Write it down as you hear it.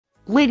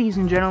Ladies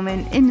and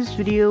gentlemen, in this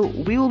video,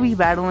 we will be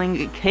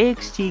battling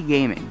KXT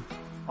Gaming.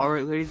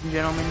 Alright ladies and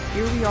gentlemen,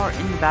 here we are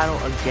in the battle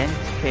against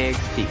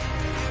KXT.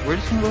 We're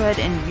just going to go ahead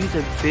and use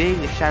a big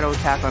shadow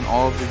attack on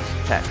all of his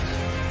attacks.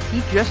 He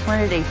just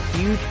landed a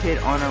huge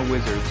hit on our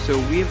wizard, so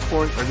we of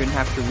course are going to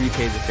have to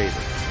repay the favor.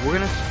 We're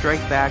going to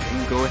strike back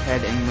and go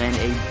ahead and land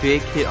a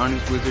big hit on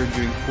his wizard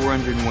doing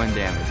 401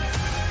 damage.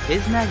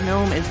 His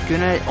Magnome is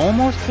going to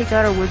almost take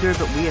out our wizard,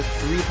 but we have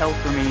 3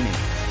 health remaining.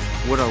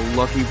 What a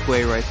lucky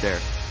play right there.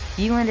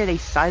 He landed a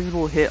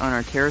sizable hit on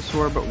our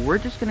Pterosaur, but we're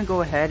just going to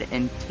go ahead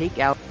and take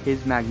out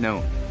his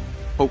Magnome.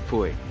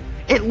 Hopefully.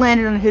 It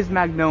landed on his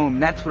Magnome,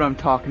 that's what I'm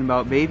talking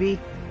about, baby.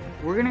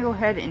 We're going to go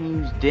ahead and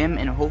use Dim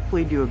and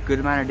hopefully do a good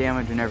amount of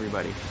damage on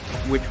everybody,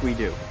 which we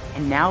do.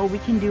 And now we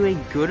can do a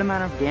good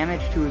amount of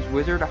damage to his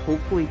wizard,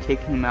 hopefully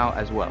taking him out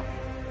as well.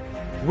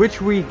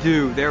 Which we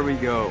do, there we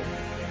go.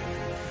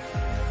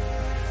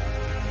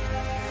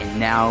 And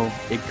now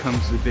it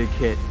comes the big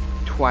hit,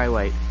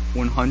 Twilight.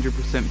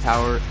 100%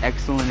 power,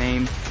 excellent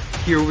aim.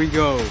 Here we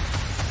go.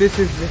 This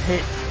is the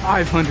hit,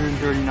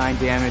 539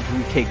 damage,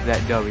 we take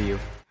that W.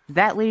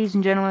 That, ladies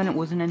and gentlemen,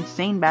 was an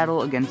insane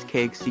battle against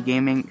KXT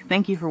Gaming.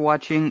 Thank you for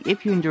watching.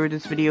 If you enjoyed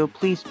this video,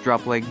 please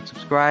drop a like and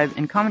subscribe,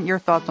 and comment your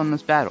thoughts on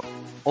this battle.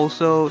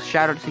 Also,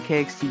 shout out to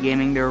KXT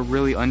Gaming, they're a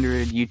really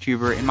underrated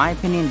YouTuber. In my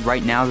opinion,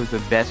 right now, they're the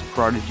best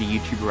Prodigy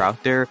YouTuber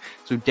out there,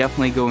 so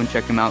definitely go and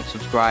check them out,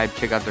 subscribe,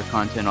 check out their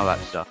content, all that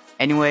stuff.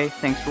 Anyway,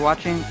 thanks for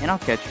watching, and I'll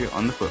catch you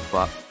on the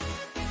flip-flop.